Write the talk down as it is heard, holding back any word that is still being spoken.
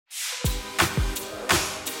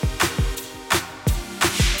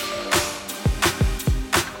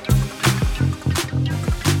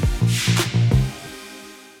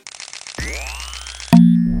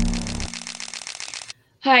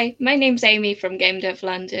Hi, my name's Amy from Game Dev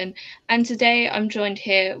London, and today I'm joined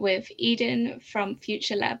here with Eden from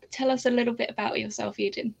Future Lab. Tell us a little bit about yourself,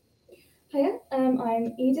 Eden. Hiya,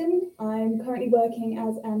 I'm Eden. I'm currently working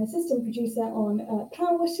as an assistant producer on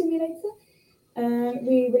Power Wash Simulator.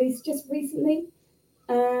 We released just recently.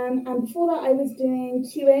 And before that, I was doing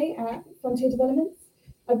QA at Frontier Developments.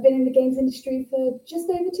 I've been in the games industry for just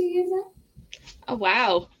over 2 years now. Oh,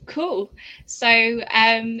 wow, cool. So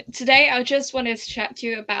today I just wanted to chat to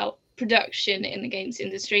you about production in the games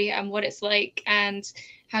industry and what it's like and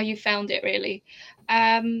how you found it, really.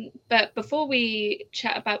 But before we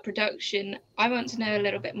chat about production, I want to know a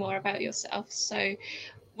little bit more about yourself. So,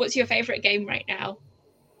 what's your favorite game right now?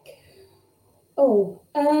 Oh,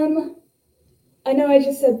 I know I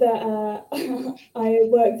just said that I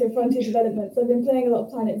worked at Frontier Developments. I've been playing a lot of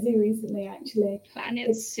Planet Zoo recently, actually. Planet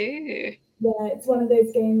It's Zoo. Yeah, it's one of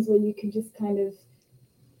those games where you can just kind of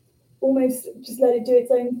almost just let it do its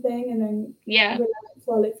own thing and then Yeah. relax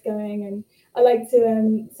while it's going. And I like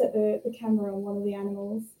to set the camera on one of the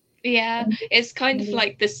animals. Yeah, And it's kind of kind of,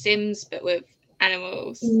 like The Sims, but with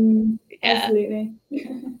animals. Yeah, absolutely.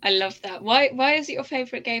 I love that. Why is it your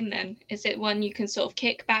favorite game then? Is it one you can sort of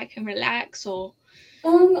kick back and relax, or?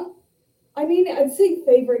 um, I mean, I'd say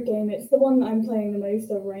favorite game. It's the one that I'm playing the most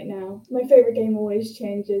of right now. My favorite game always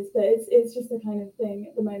changes, but it's just the kind of thing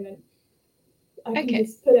at the moment. I can Okay.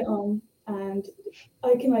 just put it on and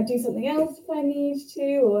I can like do something else if I need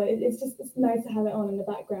to, or it's nice to have it on in the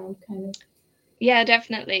background, kind of. Yeah,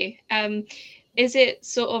 definitely. Is it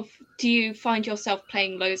sort of, do you find yourself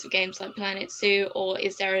playing loads of games like Planet Zoo, or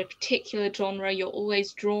is there a particular genre you're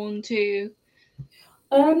always drawn to?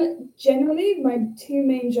 Generally, my two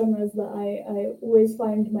main genres that I always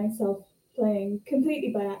find myself playing completely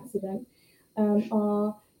by accident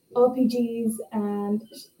are RPGs and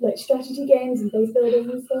like strategy games and base builders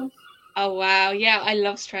and stuff. Oh wow, yeah, I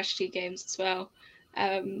love strategy games as well.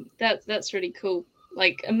 That's really cool.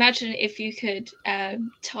 Like, imagine if you could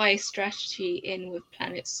tie strategy in with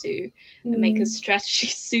Planet Zoo and make a Mm. strategy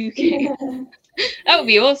zoo game. That would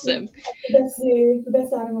be awesome. The best zoo, the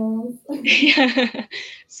best animals. Yeah.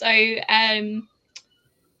 So,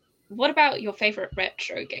 what about your favorite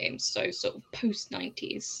retro games? So, sort of post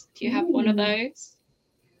 90s. Do you have one of Mm. those?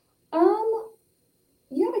 Um,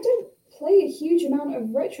 yeah, I don't play a huge amount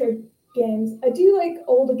of retro games. I do like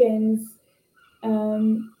older games.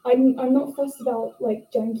 I'm not fussed about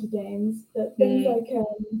like janky games, but things Hmm. like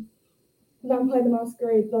Vampire the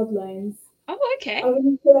Masquerade Bloodlines. Oh, I okay.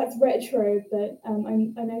 wouldn't say that's retro, but I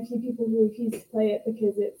know a few people who refuse to play it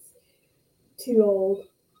because it's too old.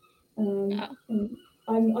 Oh, And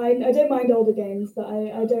I don't mind older games, but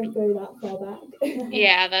I don't go that far back.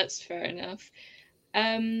 yeah, that's fair enough.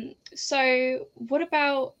 So what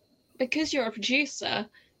about, because you're a producer,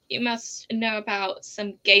 you must know about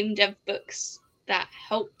some game dev books that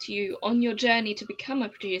helped you on your journey to become a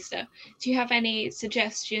producer. Do you have any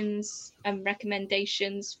suggestions and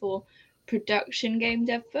recommendations for production game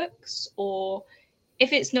dev books? Or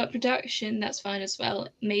if it's not production, that's fine as well.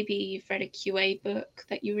 Maybe you've read a QA book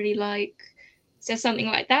that you really like. Is there something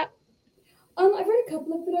like that? I've read a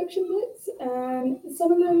couple of production books.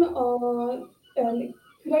 Some of them are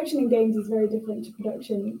production in games is very different to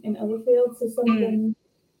production in other fields. So some of Mm. them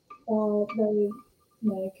are very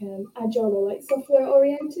like agile or like software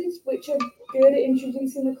oriented, which are good at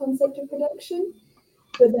introducing the concept of production.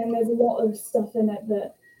 But then there's a lot of stuff in it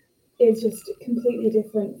that is just completely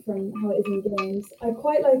different from how it is in games. I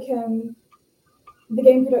quite like the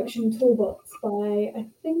Game Production Toolbox by, I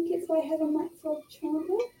think it's by Heather Maxwell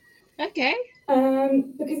Chandler, Okay.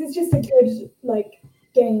 because it's just a good like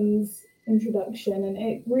games introduction, and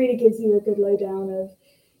it really gives you a good lowdown of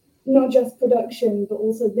not just production, but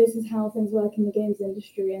also this is how things work in the games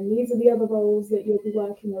industry, and these are the other roles that you'll be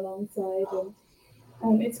working alongside.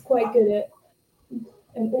 And it's quite good at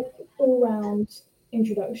an all round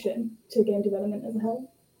introduction to game development as a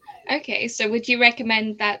whole. Okay, so would you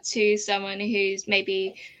recommend that to someone who's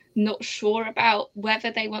maybe not sure about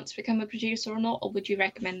whether they want to become a producer or not, or would you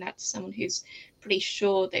recommend that to someone who's pretty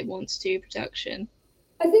sure they want to do production?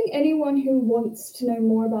 I think anyone who wants to know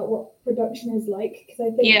more about what production is like, because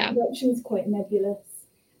I think Yeah. production is quite nebulous.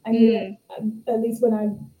 I mean, Mm. at least when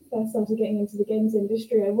I first started getting into the games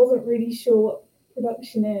industry, I wasn't really sure what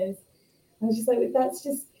production is. I was just like, that's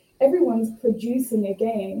just everyone's producing a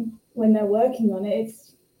game when they're working on it.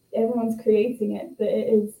 It's everyone's creating it, but it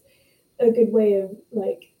is a good way of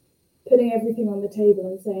like putting everything on the table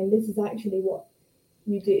and saying this is actually what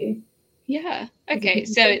you do Yeah. as a Okay,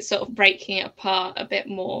 so producer. it's sort of breaking it apart a bit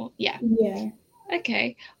more. Yeah. Yeah.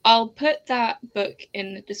 Okay. I'll put that book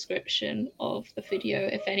in the description of the video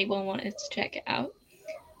if anyone wanted to check it out.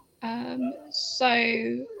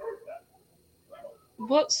 So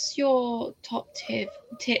what's your top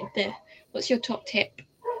what's your top tip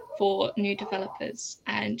for new developers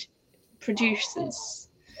and producers?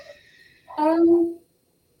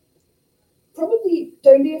 Probably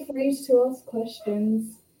don't be afraid to ask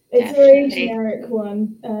questions. It's a very Definitely. generic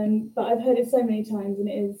one, but I've heard it so many times, and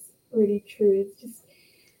it is really true. It's just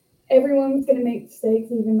everyone's going to make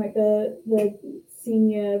mistakes, even like the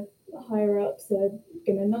senior higher ups are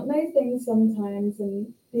going to not know things sometimes,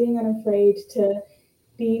 and being unafraid to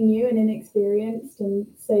be new and inexperienced and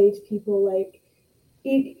say to people like,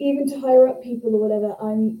 even to higher up people or whatever,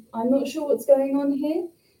 I'm not sure what's going on here.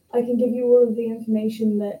 I can give you all of the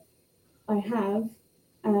information that I have.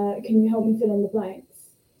 Can you help me fill in the blanks?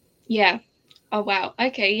 Yeah. Oh wow.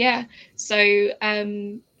 Okay, yeah. So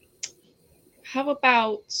how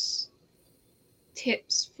about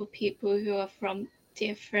tips for people who are from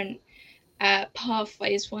different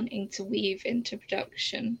pathways wanting to weave into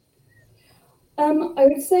production? I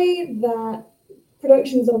would say that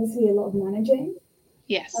production is obviously a lot of managing,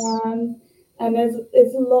 Yes. um, and there's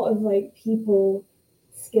a lot of like people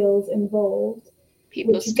skills involved,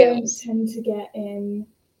 People which you don't skills. tend to get in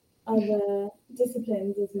other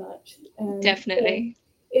disciplines as much. So Definitely.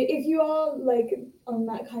 if you are like on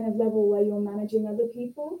that kind of level where you're managing other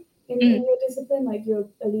people in Mm. your discipline, like you're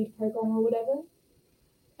a lead programmer or whatever,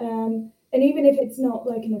 and even if it's not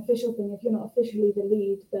like an official thing, if you're not officially the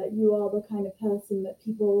lead, but you are the kind of person that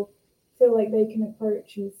people feel like they can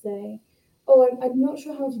approach and say, "Oh, I'm not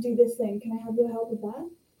sure how to do this thing. Can I have your help with that?"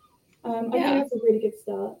 I think Yeah. that's a really good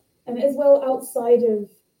start. And as well, outside of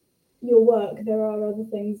your work, there are other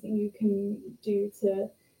things that you can do to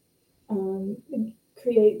um,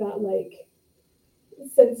 create that like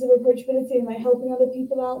sense of approachability and like helping other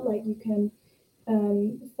people out. Like you can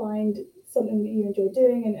find something that you enjoy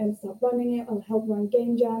doing and start running it. I'll help run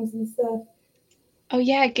game jams and stuff. Oh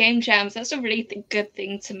yeah, game jams. That's a really good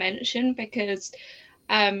thing to mention because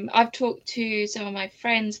I've talked to some of my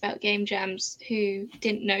friends about game jams who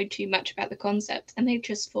didn't know too much about the concept, and they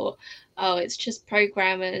just thought, oh, it's just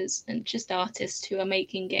programmers and just artists who are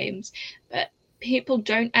making games. But people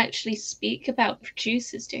don't actually speak about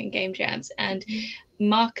producers doing game jams and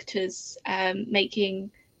marketers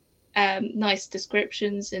making nice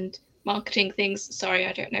descriptions and marketing things. Sorry,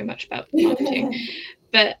 I don't know much about marketing,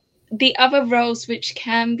 but the other roles which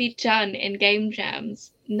can be done in game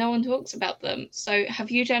jams, no one talks about them. So, have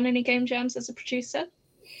you done any game jams as a producer?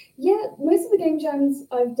 Yeah, most of the game jams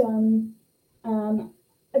I've done, um,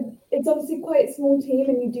 it's obviously quite a small team,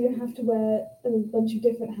 and you do have to wear a bunch of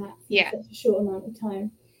different hats in Yeah. such a short amount of time.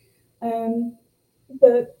 Um,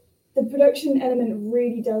 but the production element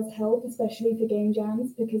really does help, especially for game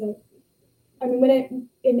jams, because I mean,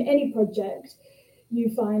 in any project, you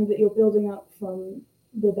find that you're building up from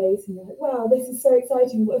the base, and you're like, wow, this is so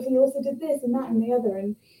exciting. What if we also did this and that and the other?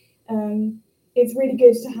 And it's really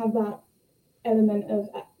good to have that element of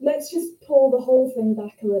let's just pull the whole thing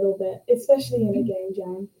back a little bit, especially in a game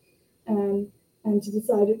jam, and to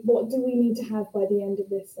decide what do we need to have by the end of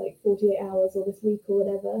this like 48 hours or this week or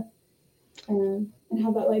whatever, and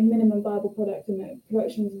have that like minimum viable product. And that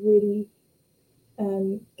production is really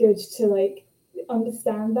good to like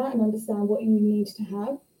understand that and understand what you need to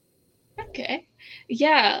have. Okay.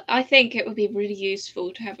 Yeah, I think it would be really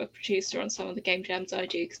useful to have a producer on some of the game jams I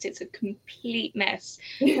do because it's a complete mess.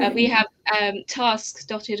 We have tasks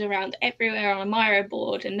dotted around everywhere on a Miro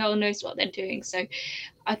board and no one knows what they're doing. So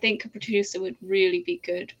I think a producer would really be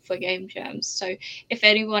good for game jams. So if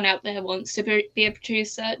anyone out there wants to be a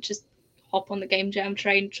producer, just hop on the game jam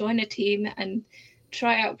train, join a team, and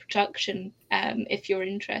try out production if you're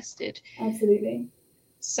interested. Absolutely.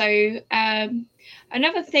 So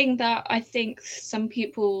another thing that I think some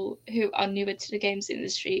people who are newer to the games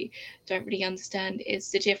industry don't really understand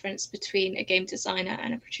is the difference between a game designer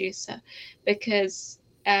and a producer, because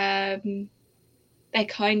they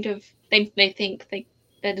kind of they think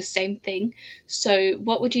they're the same thing. So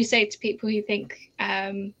what would you say to people who think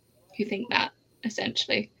that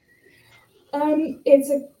essentially? It's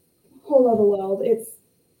a whole other world. It's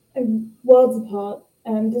worlds apart.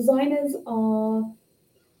 Designers are,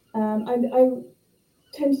 I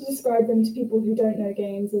tend to describe them to people who don't know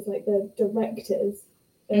games as like the directors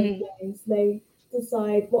of Mm, games. They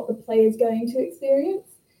decide what the player is going to experience,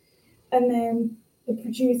 and then the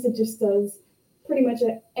producer just does pretty much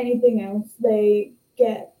anything else. They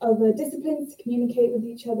get other disciplines to communicate with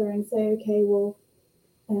each other and say, okay, well,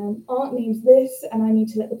 art needs this, and I need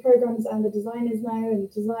to let the programmers and the designers know,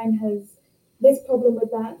 and design has this problem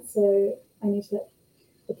with that, so I need to let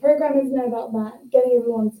the programmers know about that, getting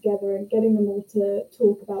everyone together and getting them all to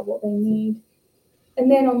talk about what they need. And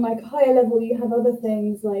then on like a higher level, you have other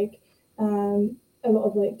things like a lot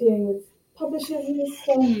of like dealing with publishers and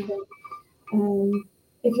stuff. And,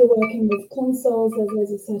 if you're working with consoles, there's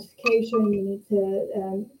loads of certification. You need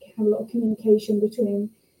to have a lot of communication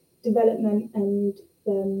between development and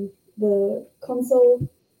the console,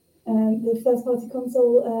 the first-party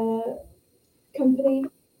console company.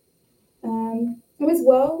 As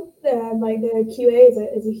well, like the QA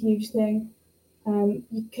is a huge thing,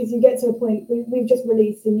 because you get to a point, we've just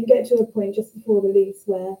released, and you get to a point just before release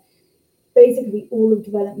where basically all of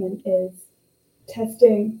development is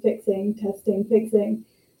testing, fixing, testing, fixing.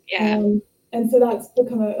 Yeah. And so that's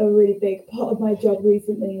become a really big part of my job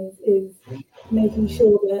recently is making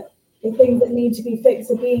sure that the things that need to be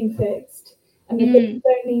fixed are being fixed, and the things that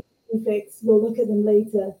don't need to be fixed, we'll look at them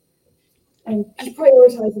later, and just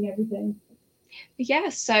prioritizing everything. Yeah,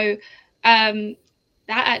 so that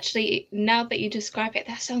actually, now that you describe it,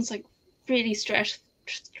 that sounds like really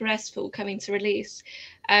stressful coming to release.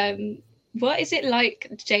 What is it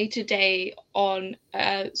like day to day on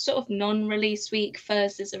a sort of non-release week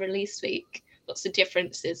versus a release week? What's the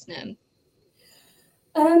differences then?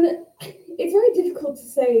 It's very difficult to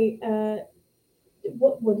say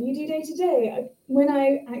what do you do day to day. When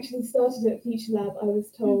I actually started at Future Lab, I was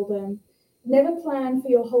told never plan for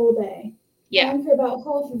your whole day. Yeah. Plan for about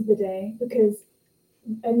half of the day, because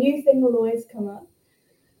a new thing will always come up.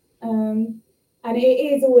 And it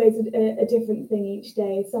is always a different thing each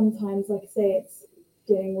day. Sometimes, like I say, it's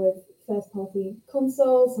dealing with first-party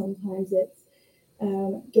consoles. Sometimes it's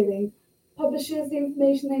giving publishers the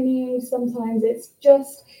information they need. Sometimes it's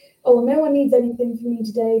just, oh, no one needs anything from me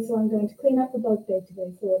today, so I'm going to clean up the bug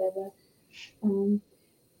database or whatever.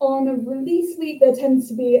 On a release week, there tends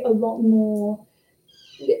to be a lot more.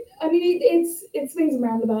 I mean, it swings and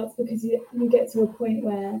roundabouts, because you get to a point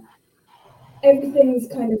where everything's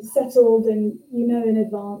kind of settled and you know in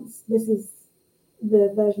advance this is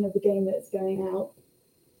the version of the game that's going out.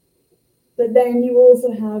 But then you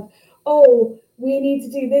also have, oh, we need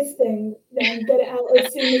to do this thing, then get it out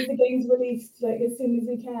as soon as the game's released, like as soon as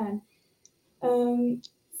we can.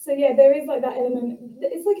 So yeah, there is like that element.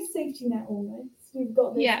 It's like a safety net almost. We've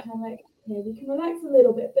got this kind of like, okay, we can relax a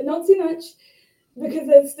little bit, but not too much, because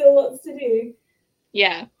there's still lots to do.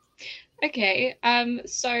 Yeah. Okay.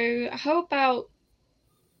 So how about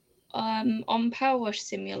on Power Wash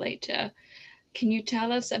Simulator? Can you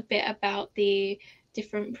tell us a bit about the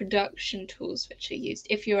different production tools which are used,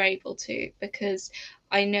 if you're able to? Because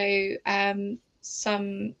I know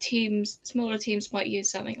some teams, smaller teams, might use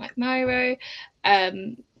something like Miro.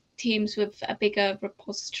 Teams with a bigger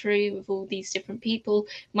repository with all these different people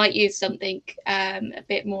might use something a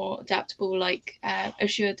bit more adaptable, like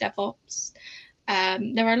Azure DevOps.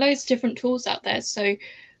 There are loads of different tools out there. So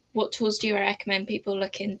what tools do you recommend people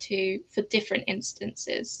look into for different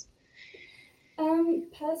instances?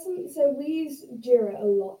 Personally, so we use Jira a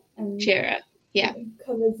lot, and Jira, yeah, it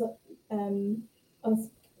covers us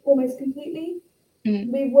almost completely.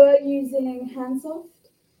 We were using Handsoft.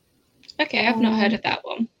 Okay, I've not heard of that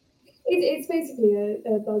one. It's basically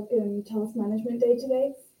a bug task management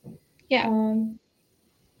database. Yeah.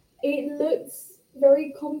 It looks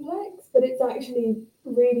very complex, but it's actually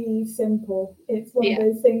really simple. It's one of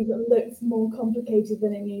those things that looks more complicated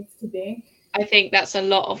than it needs to be. I think that's a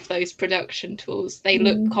lot of those production tools. They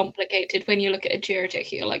look complicated. When you look at a Jira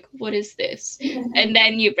ticket, you're like, what is this? And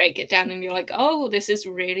then you break it down and you're like, oh, this is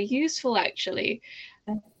really useful, actually.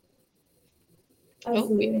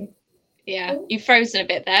 Absolutely. You've frozen a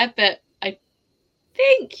bit there, but I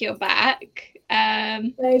think you're back.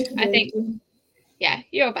 I think,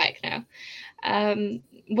 you're back now.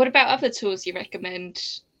 What about other tools you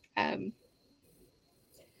recommend? I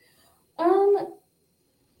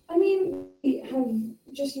mean, we have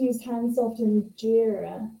just used Handsoft and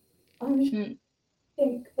Jira. I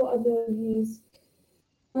think what other use.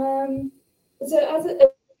 So as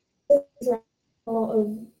a lot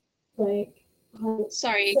of like.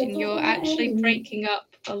 Sorry, you're actually breaking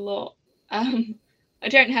up a lot. I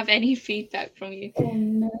don't have any feedback from you. Oh,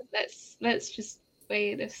 no. Let's just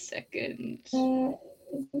wait a second.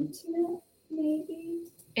 Internet, maybe?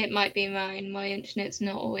 It might be mine. My internet's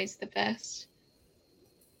not always the best.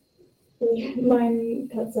 Mine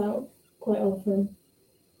cuts out quite often.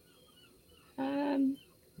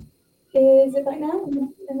 Is it back now?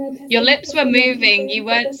 Your lips were moving. You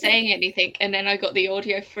weren't saying anything, and then I got the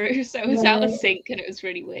audio through, so it was out of sync, and it was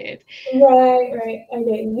really weird. Right. I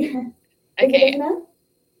get you. Okay. Is it better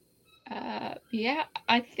now? Yeah,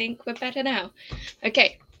 I think we're better now.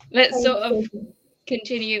 Okay, let's sort of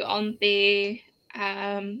continue on the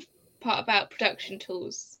part about production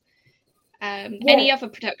tools. Any other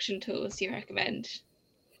production tools you recommend?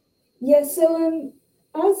 Yeah, so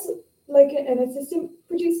as like an assistant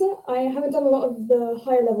producer, I haven't done a lot of the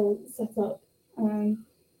higher level setup.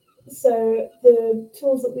 So the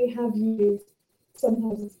tools that we have used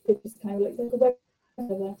sometimes it just kind of looks like a web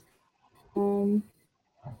server.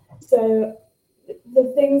 So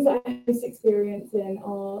the things that I have most experience in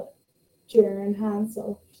are Jira and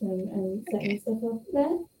Handsoft and setting stuff up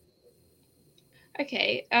there.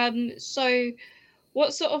 Okay. So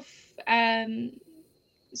what sort of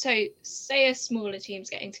so say a smaller team's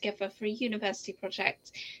getting together for a university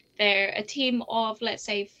project. They're a team of, let's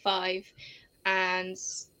say, 5, and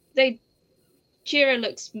they Jira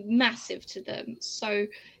looks massive to them. So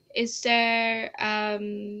is there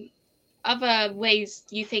other ways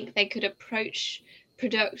you think they could approach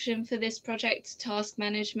production for this project, task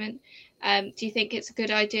management? Do you think it's a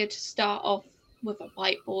good idea to start off with a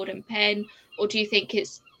whiteboard and pen, or do you think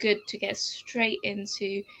it's good to get straight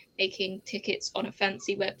into making tickets on a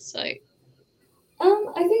fancy website?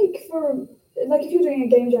 I think for like if you're doing a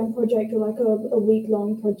game jam project or like a week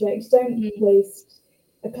long project, don't waste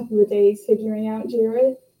a couple of days figuring out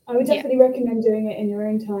Jira. I would definitely recommend doing it in your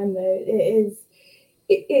own time though.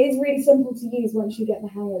 It is really simple to use once you get the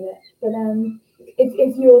hang of it. But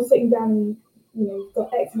if you're sitting down and you've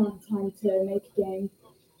got X amount of time to make a game,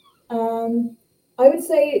 I would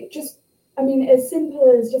say as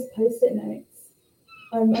simple as just post-it notes.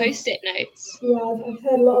 Post-it notes. Yeah, I've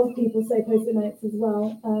heard a lot of people say post-it notes as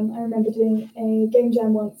well. I remember doing a game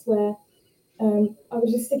jam once where I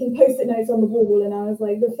was just sticking post-it notes on the wall, and I was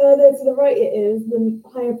like, the further to the right it is, the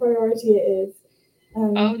higher priority it is.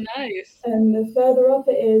 Oh, nice. And the further up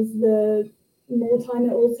it is, the more time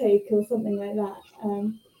it will take, or something like that.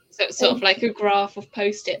 So it's sort of like a graph of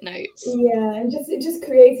post-it notes. Yeah, and just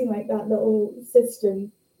creating like that little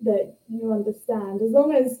system that you understand. As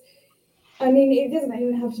long as, it doesn't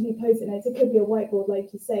even have to be post-it notes. It could be a whiteboard,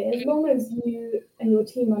 like you say. As long as you and your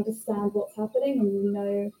team understand what's happening and you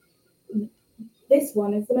know this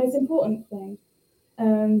one is the most important thing,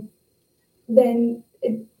 then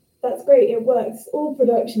that's great. It works. All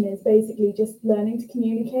production is basically just learning to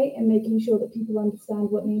communicate and making sure that people understand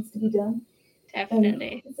what needs to be done.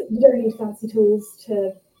 Definitely. You don't need fancy tools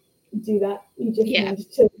to do that. You just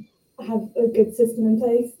need to have a good system in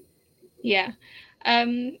place. Yeah.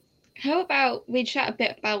 How about we chat a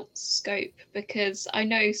bit about scope, because I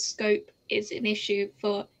know scope is an issue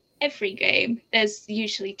for every game. There's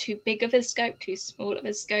usually too big of a scope, too small of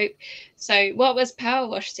a scope. So what was Power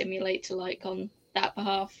Wash Simulator like on that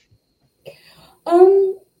behalf?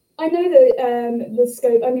 I know that the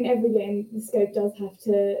scope, every game, the scope does have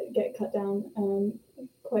to get cut down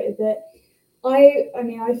quite a bit. I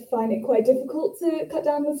find it quite difficult to cut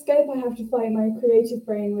down the scope. I have to fight my creative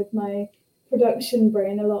brain with my production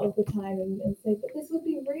brain a lot of the time and say, but this would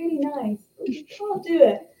be really nice, but we can't do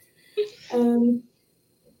it.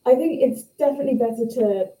 I think it's definitely better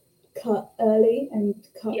to cut early and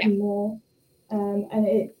cut more.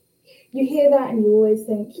 You hear that and you always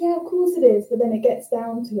think, yeah, of course it is, but then it gets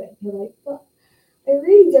down to it. You're like, but I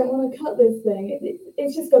really don't want to cut this thing.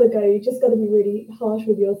 It's just got to go. You just got to be really harsh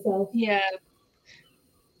with yourself. Yeah.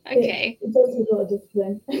 Okay. It does take a lot of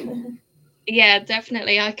discipline. Yeah,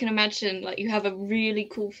 definitely. I can imagine like you have a really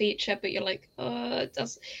cool feature, but you're like, oh,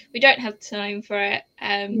 we don't have time for it.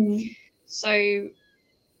 So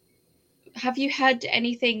have you had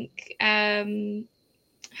anything happen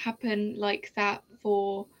like that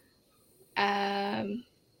for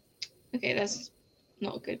okay, that's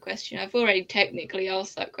not a good question. I've already technically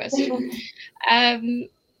asked that question.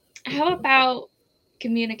 How about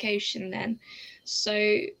communication then? So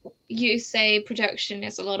you say production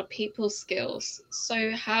is a lot of people skills.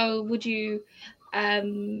 So how would you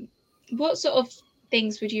what sort of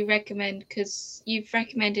things would you recommend? Because you've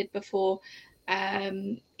recommended before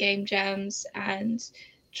game jams and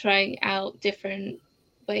trying out different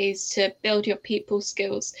ways to build your people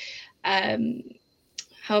skills.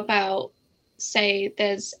 How about, say,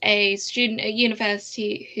 there's a student at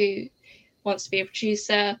university who wants to be a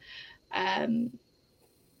producer?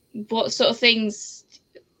 What sort of things?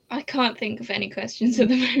 I can't think of any questions at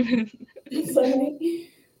the moment. Sorry.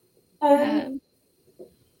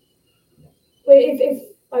 If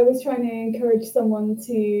I was trying to encourage someone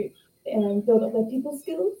to build up their people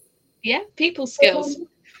skills. Yeah, people skills.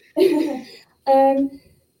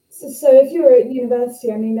 So if you're at university,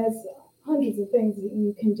 there's hundreds of things that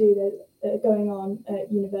you can do that are going on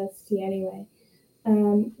at university anyway.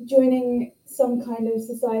 Joining some kind of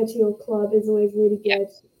society or club is always really good.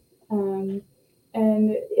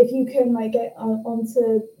 And if you can get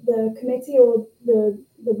onto the committee or the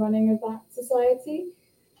running of that society,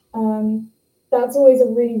 that's always a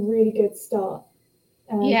really, really good start.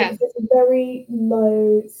 Yeah. Because it's a very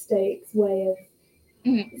low stakes way of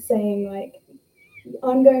Mhm. saying, like,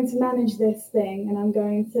 I'm going to manage this thing and I'm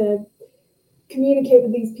going to communicate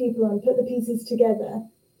with these people and put the pieces together.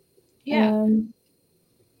 Yeah.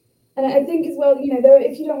 And I think as well, though,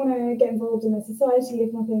 if you don't want to get involved in a society,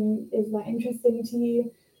 if nothing is that interesting to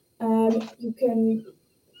you, you can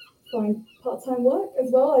find part-time work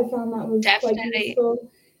as well. I found that was quite Definitely. useful.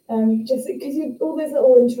 Just because all those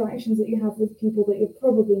little interactions that you have with people that you're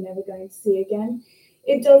probably never going to see again,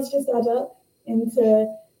 it does just add up into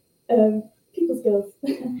people skills.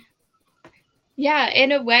 Yeah,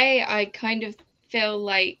 in a way, I kind of feel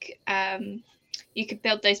like you could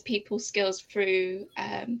build those people skills through,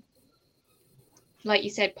 like you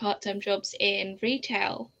said, part-time jobs in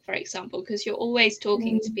retail, for example, because you're always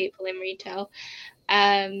talking to people in retail.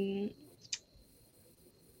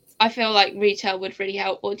 I feel like retail would really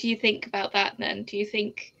help. What do you think about that then? Do you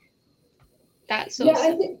think that sort Yeah,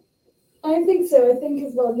 of stuff? I think so. I think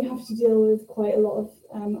as well you have to deal with quite a lot of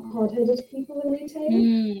hard-headed people in retail,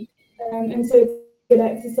 Mm, and so it's a good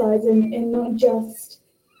exercise in not just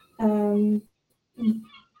um,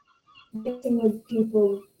 dealing with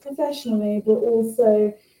people professionally, but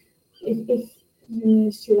also if you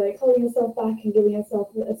need to, like, holding yourself back and giving yourself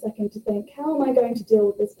a second to think, how am I going to deal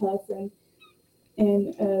with this person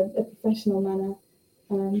in a professional manner?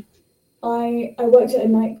 I worked at a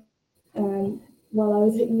night while I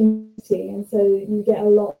was at university, and so you get a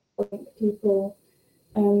lot of people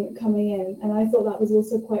coming in, and I thought that was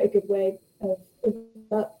also quite a good way of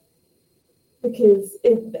that, because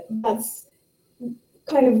that's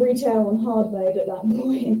kind of retail on hard mode at that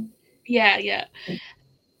point. yeah, yeah.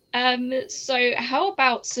 So how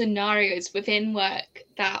about scenarios within work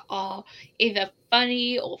that are either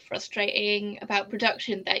funny or frustrating about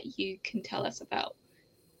production that you can tell us about?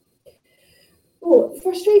 Oh,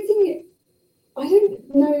 frustrating. I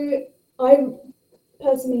don't know. I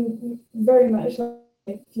personally very much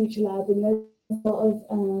like Future Lab, and there's a lot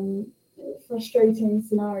of frustrating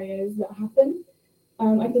scenarios that happen.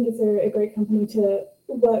 I think it's a great company to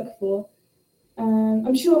work for.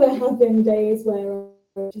 I'm sure there have been days where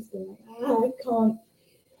I've just been like, I can't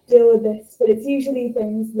deal with this, but it's usually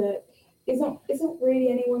things that it's not really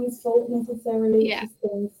anyone's fault necessarily. It's Yeah. just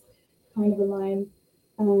things kind of align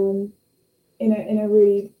um, in a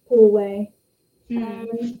really poor way. Mm,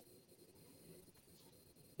 Um,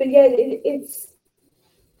 but yeah, it's.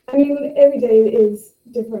 I mean, every day is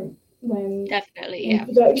different when definitely, in yeah.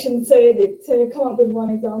 production. So to come up with one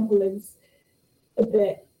example is a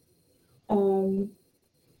bit. I'm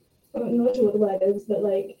not sure what the word is, but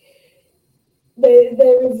like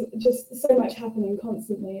there is just so much happening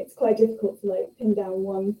constantly. It's quite difficult to like pin down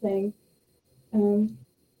one thing. Um,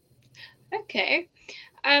 Okay.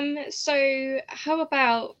 So how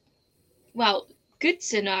about, well, good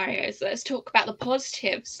scenarios? Let's talk about the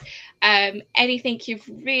positives. Anything you've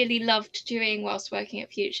really loved doing whilst working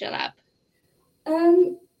at Future Lab?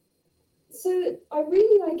 um, so I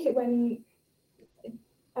really like it when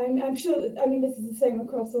I'm sure. I mean, this is the same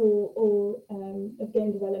across all of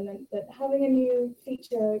game development. That having a new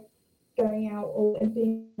feature going out or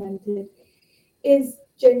being implemented is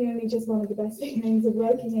genuinely just one of the best feelings of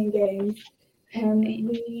working in games.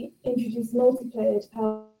 We introduced multiplayer to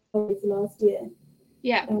Power last year,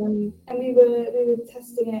 Yeah. and we were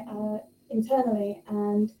testing it internally,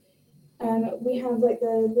 and we have like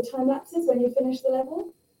the time lapses when you finish the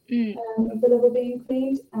level, Mm. of the level being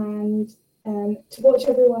cleaned, and to watch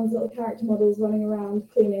everyone's little character models running around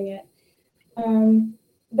cleaning it.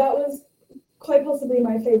 That was quite possibly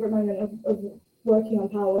my favourite moment of working on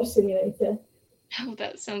Power Wash Simulator. Oh,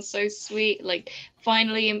 that sounds so sweet. Like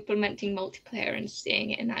finally implementing multiplayer and seeing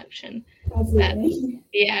it in action. That's, Absolutely.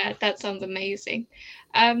 yeah, that sounds amazing.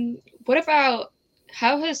 What about,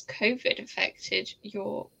 how has COVID affected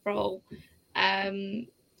your role?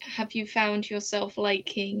 Have you found yourself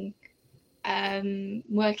liking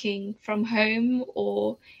working from home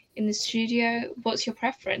or in the studio? What's your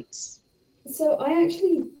preference? So I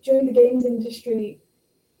actually joined the games industry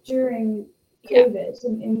during Yeah, COVID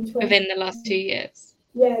in 20. within the last 2 years.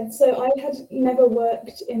 Yeah, so I had never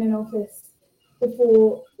worked in an office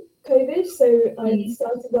before COVID, so I Mm.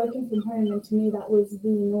 started working from home, and to me that was the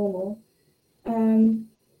normal. Um,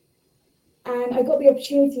 and I got the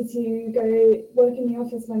opportunity to go work in the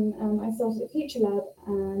office when I started at Future Lab,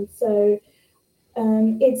 and so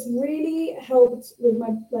it's really helped with my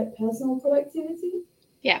like personal productivity.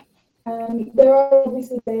 Yeah. There are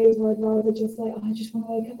obviously days where I'd rather just like, oh, I just want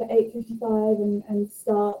to wake up at 8:55 and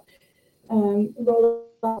start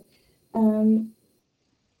rolling. Um,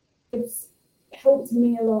 it's helped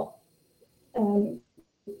me a lot,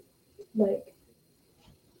 like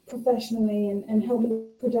professionally, and helped me be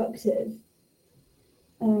productive.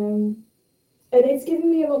 And it's given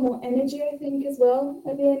me a lot more energy, I think, as well,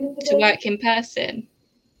 at the end of the To day. work in person.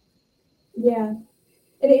 Yeah.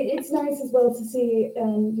 And it's nice as well to see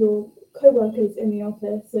your co-workers in the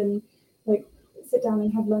office and like sit down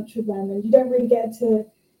and have lunch with them. And you don't really get to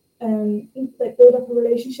like build up a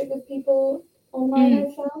relationship with people online,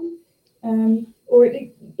 I've found. Or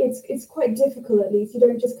it's quite difficult, at least. You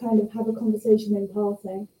don't just kind of have a conversation in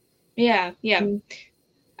passing. Yeah.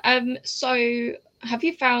 So have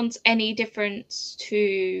you found any difference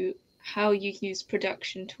to how you use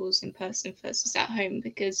production tools in person versus at home?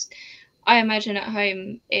 Because I imagine at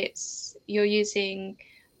home you're using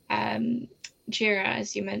Jira,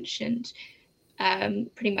 as you mentioned,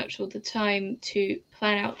 pretty much all the time to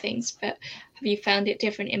plan out things. But have you found it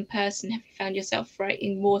different in person? Have you found yourself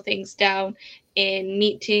writing more things down in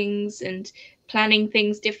meetings and planning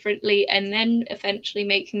things differently and then eventually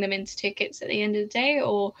making them into tickets at the end of the day?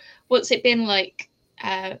 Or what's it been like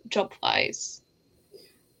job wise?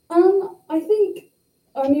 I think,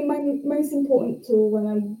 I mean, my most important tool when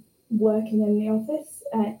I'm working in the office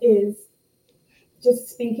is just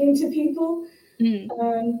speaking to people.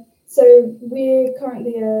 So we're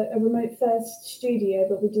currently a remote first studio,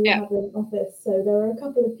 but we do Yeah. have an office. So there are a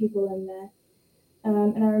couple of people in there.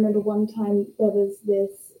 And I remember one time there was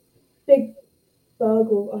this big bug,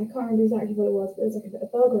 or I can't remember exactly what it was, but it was like a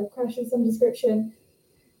bug or a crash of some description.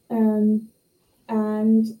 And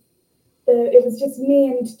it was just me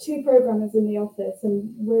and two programmers in the office,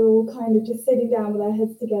 and we're all kind of just sitting down with our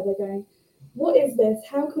heads together going, what is this?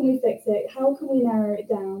 How can we fix it? How can we narrow it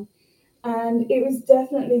down? And it was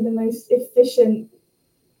definitely the most efficient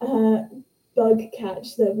bug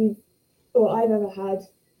catch that I've ever had.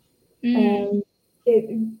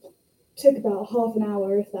 It took about half an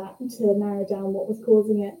hour, if that, to narrow down what was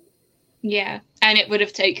causing it. Yeah, and it would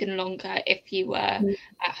have taken longer if you were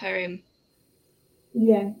at home.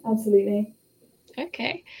 Yeah, absolutely.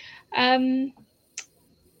 Okay.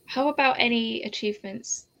 How about any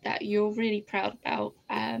achievements that you're really proud about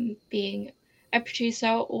being a producer,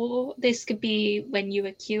 or this could be when you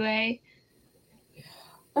were QA?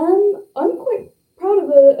 I'm quite proud of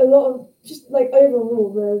a lot of just like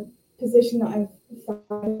overall the position that I've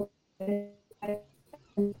found.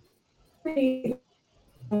 I'm pretty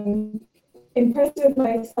impressed with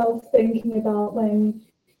myself thinking about when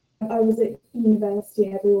I was at university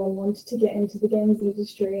and everyone wanted to get into the games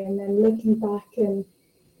industry, and then looking back and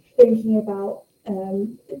thinking about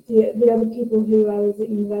the other people who I was at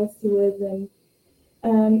university with, and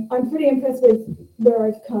I'm pretty impressed with where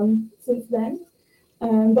I've come since then.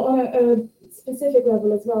 But on a specific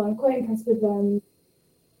level as well, I'm quite impressed with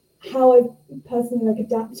how I've personally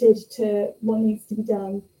adapted to what needs to be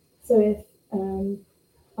done. So if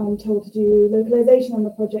I'm told to do localization on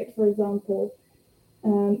the project, for example,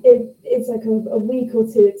 it's like a week or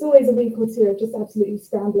two. It's always a week or two of just absolutely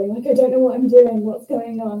scrambling. Like, I don't know what I'm doing, what's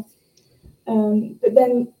going on. But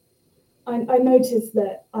then I notice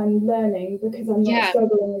that I'm learning because I'm not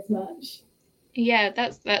struggling as much. Yeah,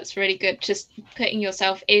 that's really good. Just putting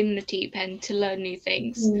yourself in the deep end to learn new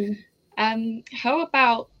things. How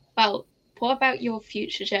about, well, what about your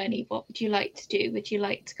future journey? What would you like to do? Would you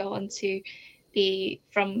like to go on to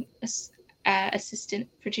from assistant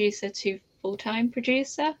producer to full-time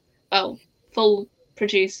producer? Well, full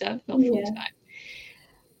producer, not full-time.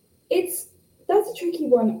 That's a tricky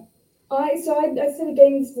one. I studied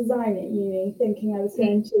games design at uni, thinking I was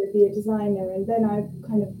going to be a designer, and then I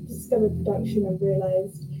kind of discovered production and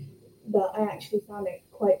realised that I actually found it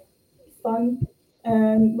quite fun,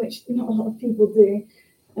 which not a lot of people do.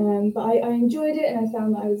 But I enjoyed it, and I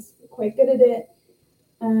found that I was quite good at it.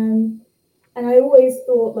 And I always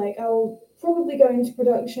thought like I'll probably go into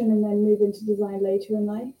production and then move into design later in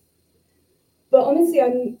life. But honestly,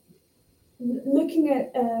 I'm looking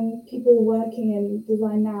at people working in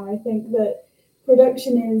design now. I think that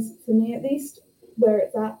production is, for me at least, where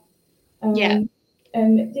it's at. And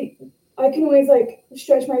I can always like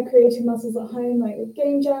stretch my creative muscles at home, like with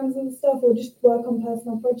game jams and stuff, or just work on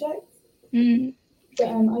personal projects. But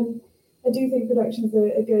I do think production is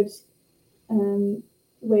a good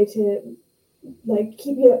way to like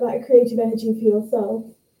keep that creative energy for yourself.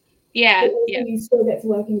 Yeah. You still get to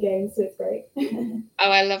work in games, so it's great.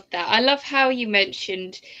 Oh, I love that. I love how you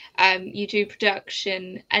mentioned you do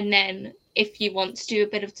production, and then if you want to do a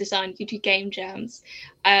bit of design, you do game jams.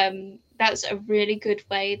 That's a really good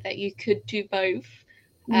way that you could do both.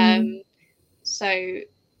 So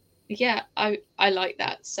yeah, I like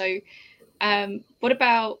that. So what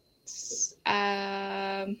about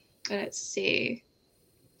let's see.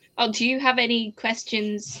 Oh, do you have any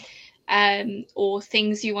questions or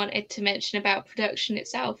things you wanted to mention about production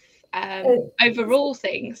itself? Overall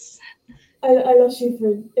things. I lost you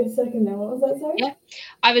for a second now. What was that, sorry? Yeah,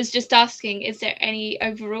 I was just asking, is there any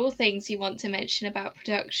overall things you want to mention about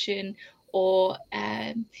production, or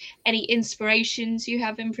any inspirations you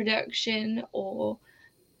have in production, or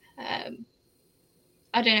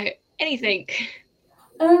I don't know, anything?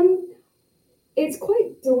 It's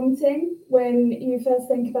quite daunting when you first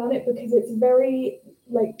think about it because it's very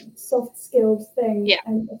like soft skilled thing. Yeah.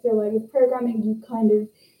 And I feel like with programming, you kind of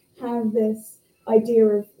have this idea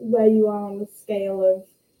of where you are on the scale of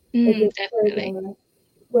a good Definitely. programmer.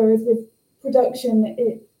 Whereas with production,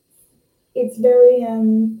 it's very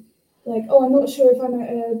like, oh, I'm not sure if I'm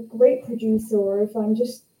a great producer or if I'm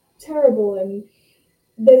just terrible, and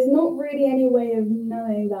there's not really any way of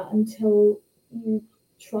knowing that until you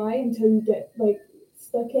try, until you get like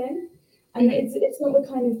stuck in. And it's not the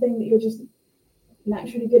kind of thing that you're just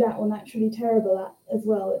naturally good at or naturally terrible at as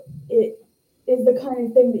well. It is the kind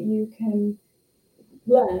of thing that you can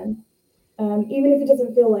learn, even if it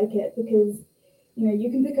doesn't feel like it, because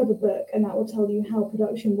you can pick up a book and that will tell you how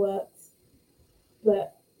production works,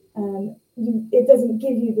 but it doesn't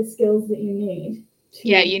give you the skills that you need.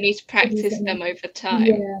 Yeah, you need to practice them over time.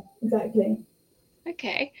 Yeah, exactly.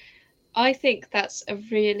 Okay. I think that's a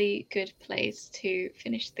really good place to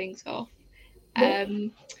finish things off. Yeah.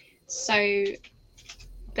 So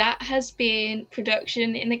that has been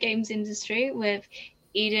production in the games industry with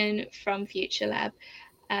Eden from Future Lab.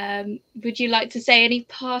 Would you like to say any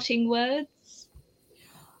parting words?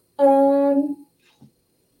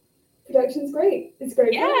 Production's great. It's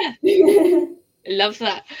great Yeah. fun. Love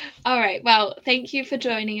that. All right. Well, thank you for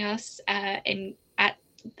joining us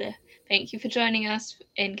thank you for joining us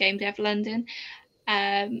in Game Dev London.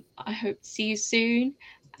 I hope to see you soon,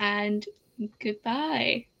 and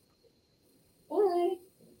goodbye. Bye.